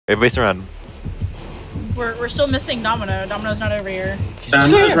Everybody surround him. We're still missing Domino. Domino's not over here.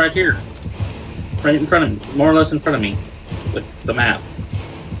 Domino's right here. Right in front of me. More or less in front of me. With the map.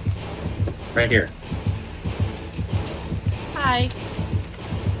 Right here. Hi.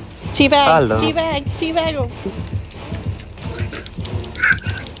 Teabag! Hello. Teabag! Teabag!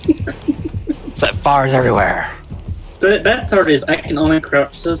 Set fires everywhere. The bad part is I can only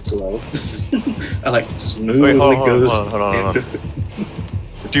crouch so slow. I like smoothly Wait, hold goes. on.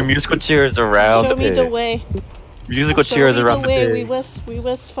 Do musical chairs around Show me the the pig. way. Musical Show chairs me around the the way. pig. We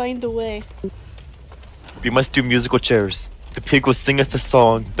must find a way. We must do musical chairs. The pig will sing us a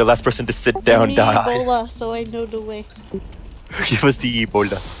song. The last person to sit Give down me dies. Ebola, so I know the way. Give us the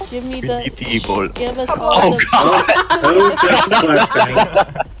Ebola. Give me We the. need the Ebola. Give us Oh all the. god!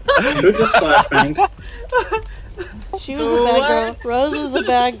 Who just flashbanged? She was a bad girl. Rose was a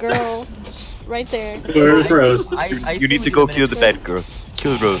bad girl. Right there. Where's Rose? You need to go kill the bad girl.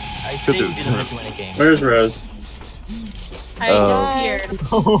 Kill Rose. I Kill say the... we did a minute to win a game. Where's Rose? I disappeared.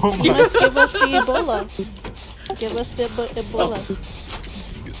 Oh You my must give us the Ebola. Give us the Ebola.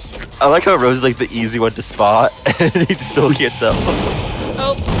 I like how Rose is like the easy one to spot, and he still can't tell.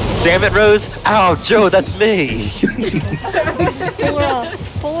 Oh. Damn it, Rose! Ow, Joe, that's me! Pull her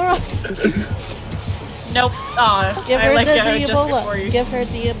off. Pull her off. Nope. Aw. Give I her let the go just before Ebola. you. Give her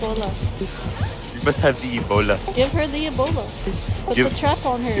the Ebola. You must have the Ebola. Give her the Ebola. Put Give- the trap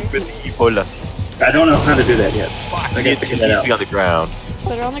on her. Give her the Ebola. I don't know how to do that yet. I It gotta needs figure to that be out. on the ground.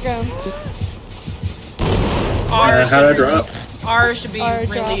 Put her on the ground. R how do I should drop? release. R should be R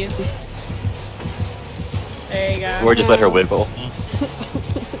drop. released. There you go. Or just let her wiggle.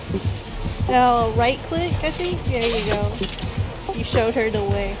 Now right click, I think. There you go. You showed her the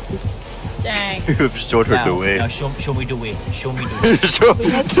way. Dang. Showed her the way. Now show me the way. Show me the way. Show-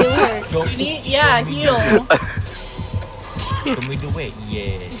 We must heal her. Show, You need, show yeah, me heal. Show me the way.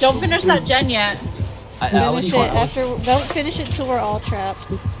 Yeah. Don't finish that gen yet. I was Finish it trying. after. Don't finish it till we're all trapped.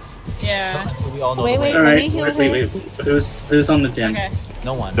 Yeah. Until we all know Wait, the way. wait. Let me Alright, heal wait. Who's on the gen? Okay.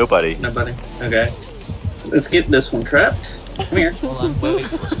 No one. Nobody. Nobody. Okay. Let's get this one trapped. Come here. Hold on. Wait.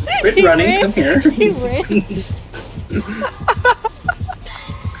 Quit He running. ran. Come here. He ran.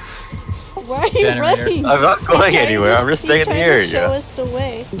 Why are you Generator. running? I'm not going anywhere, I'm just staying in the He's area. trying to show us the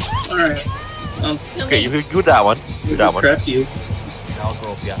way. Alright. Okay, you do that one. Do that just one. trapped you. I'll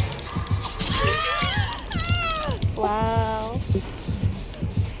rope. Yeah. Wow.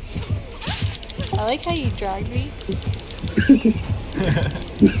 I like how you dragged me.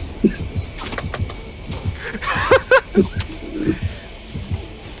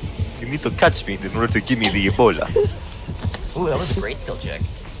 You need to catch me in order to give me the Ebola. Ooh, that was a great skill check.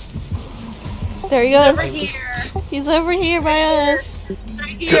 There he He's goes. over here. He's over here by us.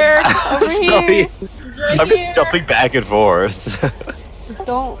 Right here. Over here. He's right I'm here. just jumping back and forth.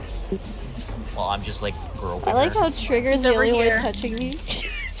 Don't. Well, I'm just like groping. I like her. how Trigger's He's the over only one here. touching me.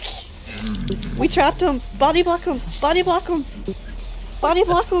 We trapped him. Body block him. Body block him. Body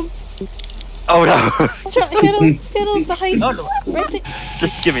block him. Oh no! Hit him. Hit him behind. No, no. Right there.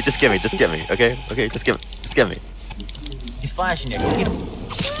 Just give me, okay? Okay, just give me. He's flashing you. Go get him.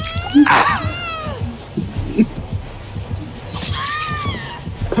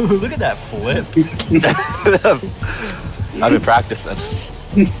 Look at that flip. I've been practicing.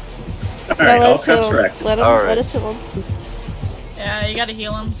 Alright, No, I'll let's heal him. counteract. Let him. Alright. Let us heal him. Yeah, you gotta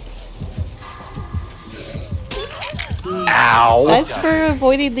heal him. Ow! That's for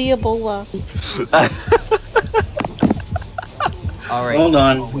avoiding the Ebola. All right. Hold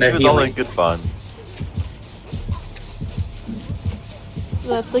on. It They're was all in healing. good fun.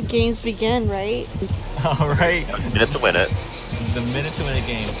 Let the games begin, right? All right. Minute to win it. The minute to win a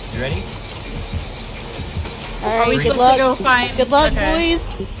game. You ready? Are we Alright, good supposed luck. to go find? Good luck, Okay.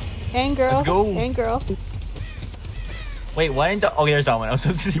 boys. And girl. Let's go. And girl. Wait, why didn't? Oh, there's that one. I was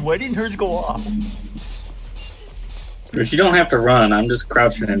supposed to see. Why didn't hers go off? But you don't have to run. I'm just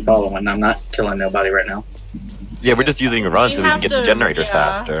crouching and following. I'm not killing nobody right now. Yeah, we're just using a run You so we can have get the to- generators yeah.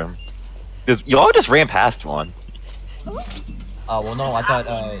 faster. Because y'all just ran past one. Well, no, I thought.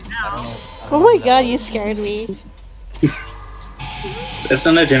 I don't know. Oh my god, you scared me. It's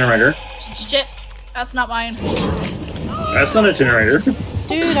not a generator. Shit, that's not mine. That's not a generator.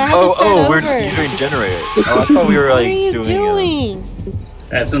 Dude, I have to start over. You're doing generator. Oh, I thought we were What like are you doing. doing?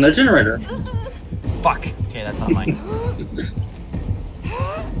 That's not a generator. Fuck. Okay, that's not mine.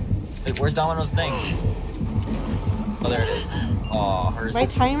 Wait, where's Domino's thing? Oh, there it is. Oh, hers. My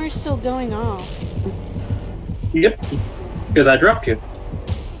is- timer's still going off. Yep. Because I dropped you.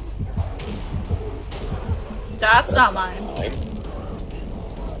 That's not mine.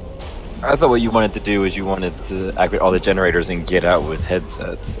 I thought what you wanted to do is you wanted to activate all the generators and get out with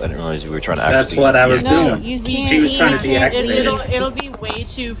headsets. I didn't realize you were trying to actually... That's what I was No, doing. you We can't. She was trying to can't- deactivate it. It'll be way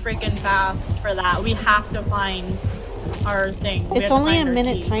too freaking fast for that. We have to find our thing. We have It's to only find a our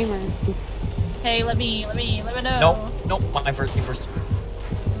minute key. timer. Hey, let me know. Nope. Mine first. You first.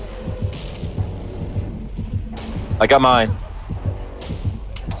 I got mine.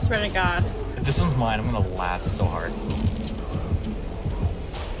 Swear to God. If this one's mine, I'm gonna laugh so hard.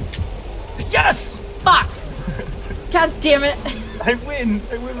 Yes! Fuck! God damn it! I win!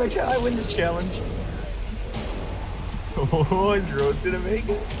 I win this challenge. Oh, is Rose gonna make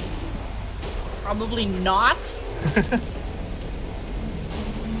it? Probably not.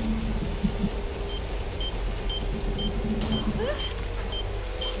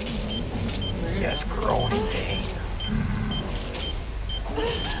 Yes, growing pain.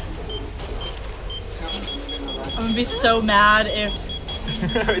 I'm gonna be so mad if.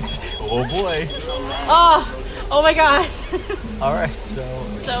 Oh boy. Oh my God. Alright, so.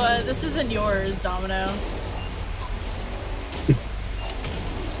 So this isn't yours, Domino.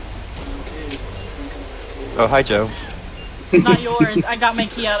 Oh, hi, Joe. It's not yours. I got my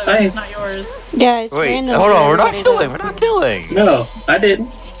key out of it. Hi. It's not yours. Yeah, it's Wait, random hold for on, we're not everybody, killing, though. we're not killing! No, I didn't.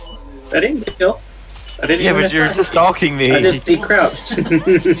 I didn't kill. I didn't Yeah, even but you're attack. just stalking me! I just decrouched.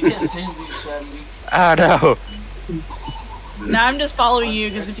 Ah, no! Now I'm just following you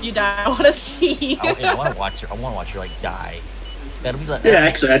because if you die, I want to see you. I wanna watch her like die. That'll be like. Yeah,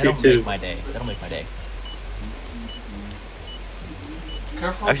 actually, I do that'll too. Make my day. That'll make my day.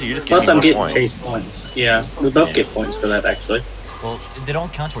 Actually, you just Plus, I'm getting points. chase points. Yeah, we both get points for that, actually. Well, they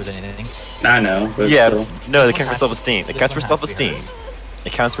don't count towards anything. I know, but Yeah, still. no, This they one count for has self-esteem. to- It this counts for one has to be self-esteem. hers.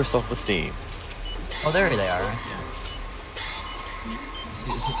 It counts for self-esteem. Oh, there they are. I see them.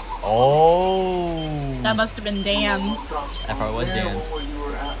 Oh. That must have been Dan's. That probably was Dan's.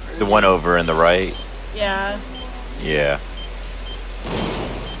 The one over in the right. Yeah. Yeah.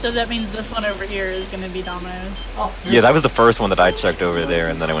 So that means this one over here is gonna be Domino's. Yeah, that was the first one that I checked over there,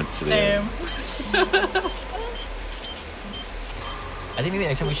 and then I went to the... Same. I think maybe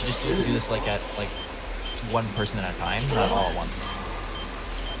next time we should just do this like at like one person at a time, not all at once.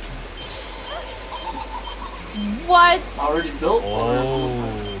 What? Already built?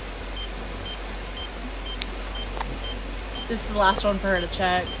 Oh. This is the last one for her to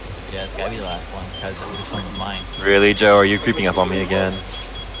check. Yeah, it's gotta be the last one because this one was mine. Really, Joe? Are you creeping up on me again?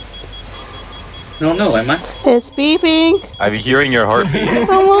 No, no, am I? It's beeping. I'm hearing your heartbeat.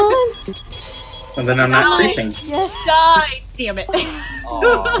 Come on. And then I'm not Nice. creeping. Yes. Die! Damn it.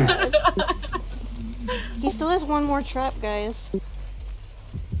 Aw. He still has one more trap, guys.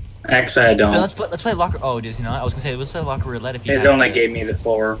 Actually, I Then don't. let's play locker. Oh, does he not? I was gonna say let's play locker roulette if he It has only the- gave me the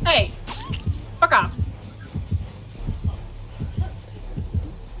floor. Hey! Fuck off.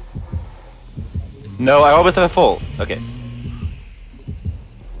 No, I always have a full. Okay.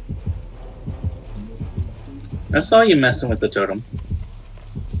 I saw you messing with the totem.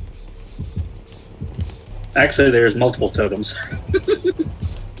 Actually, there's multiple totems.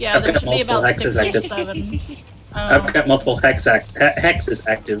 Yeah, I've there got should be about multiple 6 hexes or active. 7. I've got multiple hexes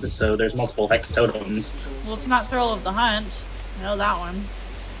active, so there's multiple hex totems. Well, it's not Thrill of the Hunt. I know that one.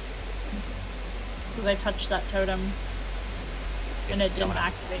 Because I touched that totem. And it didn't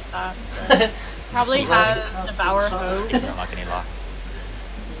activate that, so. Probably has Devour Hope. Unlock any lock.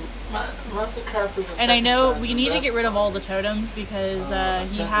 Mastercraft is the And I second know best. we need to get rid of all the totems because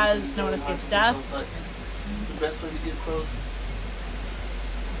he has No One Escapes Death. The best way to get close.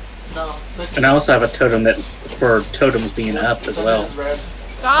 No, second. And I also have a totem that for totems being up as well. Is red.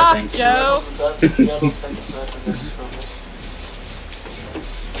 Off, think. Joe! Yellow's best. Yellow's second best, and then it's purple.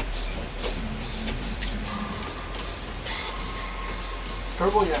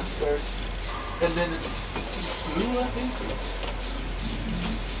 Purple, yeah, third. And then it's blue, I think.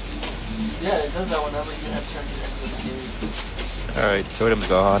 Yeah, it does that whenever you have turned your exit key. Alright, totem's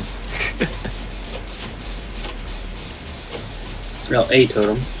gone. No, a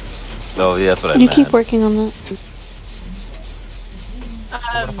totem. Oh, yeah, that's what I You meant. keep working on that.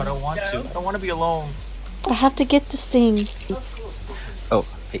 What if I don't want to? I don't want to be alone. I have to get this thing. Oh,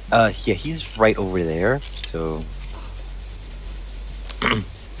 hey, yeah, he's right over there, so...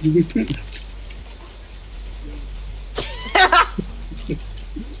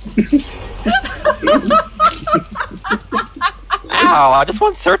 Ow, I just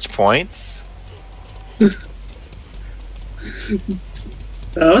want search points. I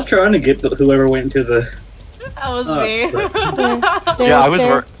was trying to get whoever went into the. That was Oh, me. There, Yeah, I was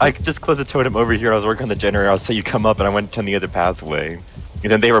there. I just closed the totem over here, I was working on the generator, I saw you come up and I went on the other pathway.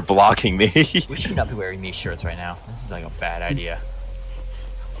 And then they were blocking me. We should not be wearing these shirts right now. This is like a bad idea.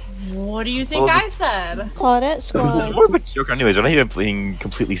 What do you think Well, I said? Claudette This is squad. more of a joke anyways. We're not even being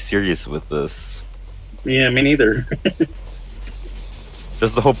completely serious with this. Yeah, me neither.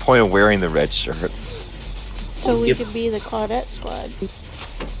 That's the whole point of wearing the red shirts. So we Yep. could be the Claudette squad.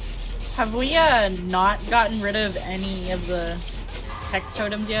 Have we not gotten rid of any of the hex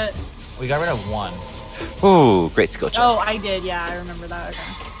totems yet? We got rid of one. Ooh, great skill check. Oh, I did. Yeah, I remember that. Okay.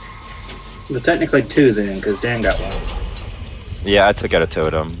 Well, technically 2 then, because Dan got one. Yeah, I took out a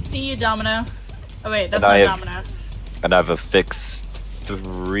totem. See you, Domino. Oh wait, that's And I not have- Domino. And I have a fixed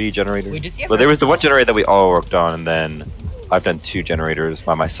 3 generators. Wait, did you Well, there ever was the one stop? generator that we all worked on, and then I've done 2 generators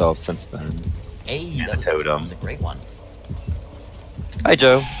by myself since then. Hey, And that a was, totem. that was a great one. Hi,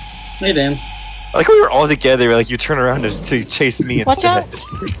 Joe. Hey, Dan. I like how we were all together, like you turn around to chase me Watch instead.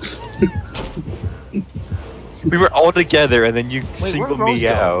 We were all together, and then you Wait, singled where'd me Rose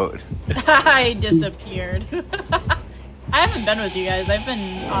go? out. I disappeared. I haven't been with you guys. I've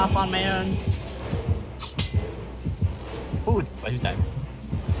been off on my own. Ooh, who's that?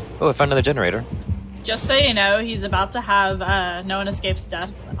 Oh, I found another generator. Just so you know, he's about to have No One Escapes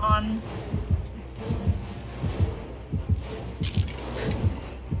Death on.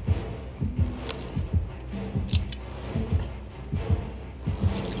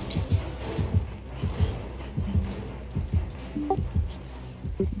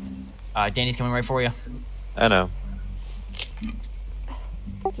 Danny's coming right for you. I know.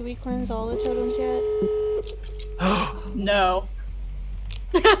 Do we cleanse all the totems yet? No.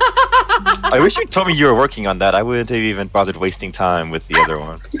 I wish you told me you were working on that. I wouldn't have even bothered wasting time with the other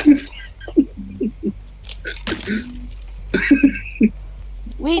one.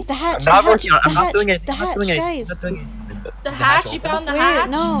 Wait, the hatch. I'm not the hatch, working on it. the I'm not hatch, doing it. The I'm not hatch, doing it. guys. I'm not doing it. The hatch hatch? You open? found the Where? hatch?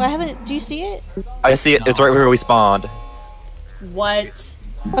 No, I haven't. Do you see it? I see it. It's right where we spawned. What?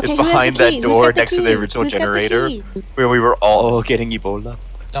 Okay, It's who has behind the that key? Who's door got the next to the key? original Who's got the generator. key? Where we were all getting Ebola.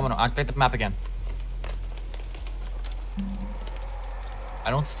 Domino, activate the map again. I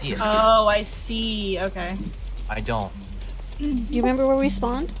don't see it. Oh, I see. Okay. I don't. You remember where we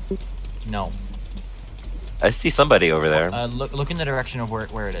spawned? No. I see somebody over there. Look in the direction of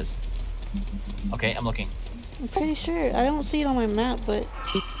where it is. Okay, I'm looking. I'm pretty sure. I don't see it on my map, but.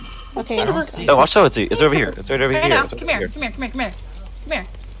 Okay. I don't see Oh, it. I'll show it to you. It's over here. It's right over Right here. now. It's Come over here. Come here. Come here. Come here. Come here.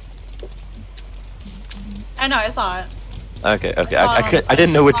 I know. I saw it. Okay, okay. I saw I it could. on- I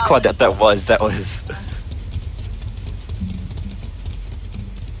didn't know I which saw Claudette it. that was. That was.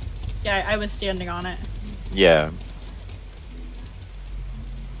 Yeah, I was standing on it. Yeah.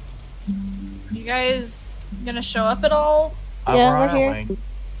 You guys gonna show up at all? Yeah, We're on we're our here.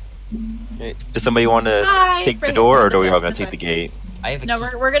 way. Does somebody want to Hi, take the bring- door, or this do we way, all gonna this take way. the gate? I have a No,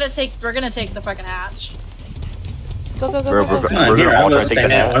 key. we're gonna take the fucking hatch. Go, go, go, We're- go, we're- go. Come on, We're here, gonna all I'm try gonna to take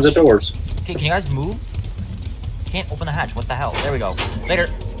stand the at one of the hatch. doors. Okay, can you guys move? Can't open the hatch. What the hell? There we go. Later.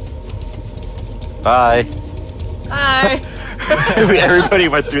 Bye. Hi. Everybody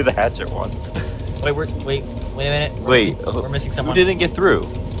went through the hatch at once. Wait, wait a minute. Wait, we're missing who someone. didn't get through?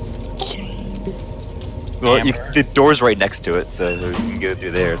 Well, the door's right next to it, so you can go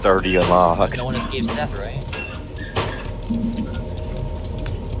through there. It's already unlocked. No one escapes death, right?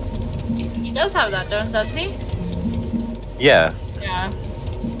 He does have that, doesn't he? Yeah. Yeah.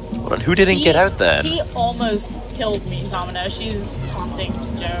 But who didn't get out then? He almost killed me, Domino. She's taunting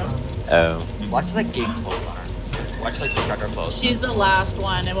Joe. Oh. Watch that gate close on her. Watch like the trucker close. She's the last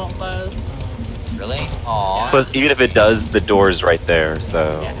one. It won't close. Really? Aww. Plus, even if it does, the door's right there,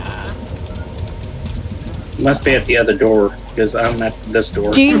 so. Yeah. Must be at the other door, because I'm at this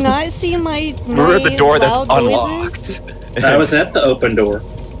door. Do you not see my We're at the door that's loud noises? unlocked. I was at the open door,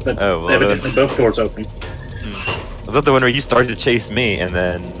 but Oh, well, evidently both doors open. Was that the one where you started to chase me and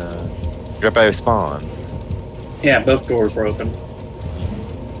then right by spawn? Yeah, both doors were open.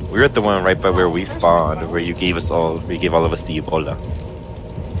 We were at the one right by where we spawned, where you gave all of us the Ebola.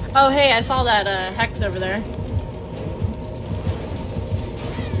 Oh, hey, I saw that hex over there.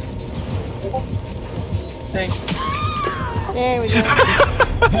 Thanks. There we go.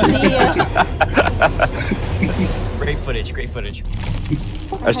 See ya. Great footage, great footage.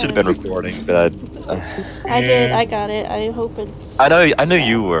 I should have been recording, but I did. I got it. I hope it's. I know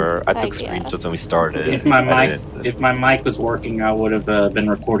you were. I took Yeah. screenshots when we started. If my I mic, didn't- if my mic was working, I would have been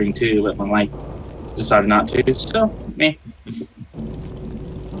recording too, but my mic decided not to. So, meh.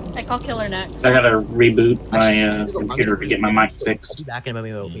 I call Killer next. I gotta reboot my computer to get my mic I'll fixed. be back in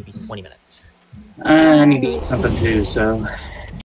maybe 20 minutes. I need to eat something too, so